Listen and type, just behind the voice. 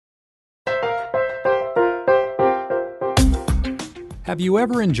Have you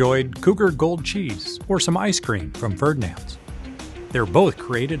ever enjoyed Cougar Gold Cheese or some ice cream from Ferdinand's? They're both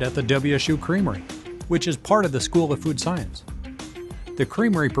created at the WSU Creamery, which is part of the School of Food Science. The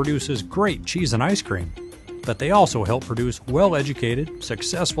Creamery produces great cheese and ice cream, but they also help produce well-educated,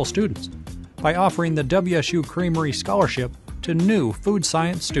 successful students by offering the WSU Creamery Scholarship to new food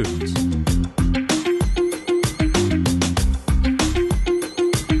science students.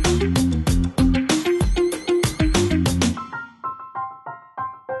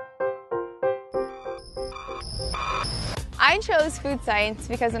 I chose food science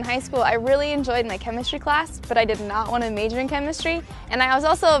because in high school I really enjoyed my chemistry class, but I did not want to major in chemistry, and I was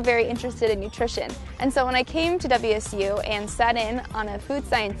also very interested in nutrition. And so when I came to WSU and sat in on a food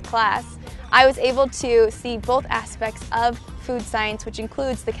science class, I was able to see both aspects of food science, which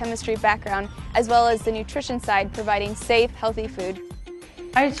includes the chemistry background, as well as the nutrition side, providing safe, healthy food.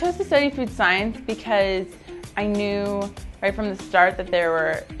 I chose to study food science because I knew right from the start that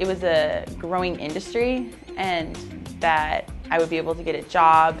it was a growing industry and that I would be able to get a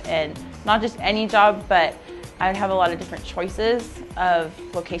job, and not just any job, but I would have a lot of different choices of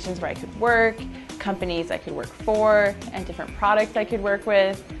locations where I could work, companies I could work for, and different products I could work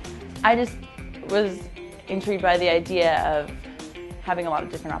with. I just was intrigued by the idea of having a lot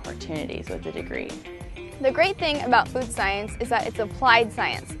of different opportunities with the degree. The great thing about food science is that it's applied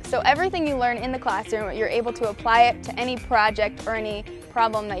science. So everything you learn in the classroom, you're able to apply it to any project or any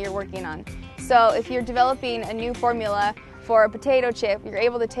problem that you're working on. So if you're developing a new formula for a potato chip, you're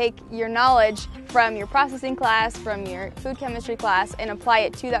able to take your knowledge from your processing class, from your food chemistry class, and apply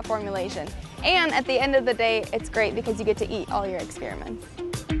it to that formulation. And at the end of the day, it's great because you get to eat all your experiments.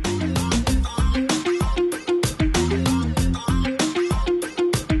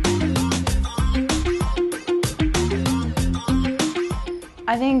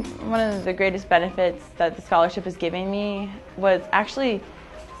 I think one of the greatest benefits that the scholarship is giving me was actually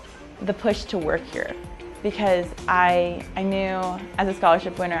the push to work here, because I knew as a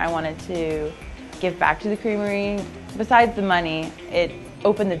scholarship winner I wanted to give back to the Creamery. Besides the money, it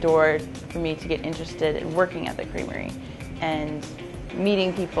opened the door for me to get interested in working at the Creamery and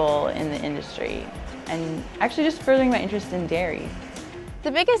meeting people in the industry and actually just furthering my interest in dairy. The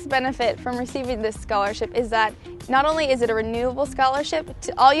biggest benefit from receiving this scholarship is that not only is it a renewable scholarship,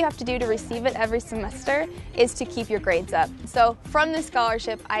 all you have to do to receive it every semester is to keep your grades up. So from this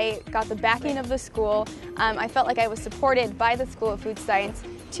scholarship, I got the backing of the school. I felt like I was supported by the School of Food Science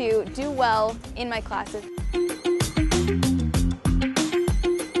to do well in my classes.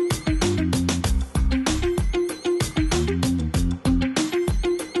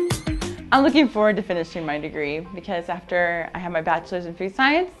 I'm looking forward to finishing my degree because after I have my bachelor's in food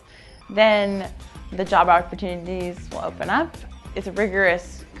science, then the job opportunities will open up. It's a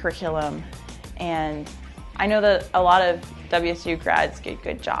rigorous curriculum, and I know that a lot of WSU grads get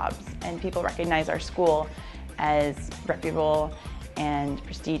good jobs, and people recognize our school as reputable and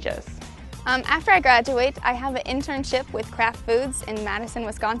prestigious. After I graduate, I have an internship with Kraft Foods in Madison,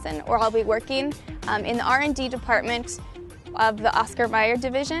 Wisconsin, where I'll be working in the R&D department of the Oscar Mayer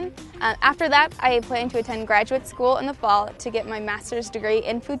division. After that, I plan to attend graduate school in the fall to get my master's degree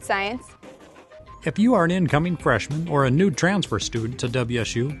in food science. If you are an incoming freshman or a new transfer student to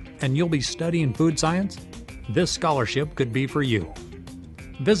WSU and you'll be studying food science, this scholarship could be for you.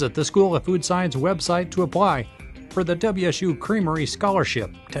 Visit the School of Food Science website to apply for the WSU Creamery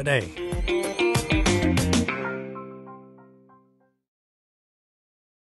Scholarship today.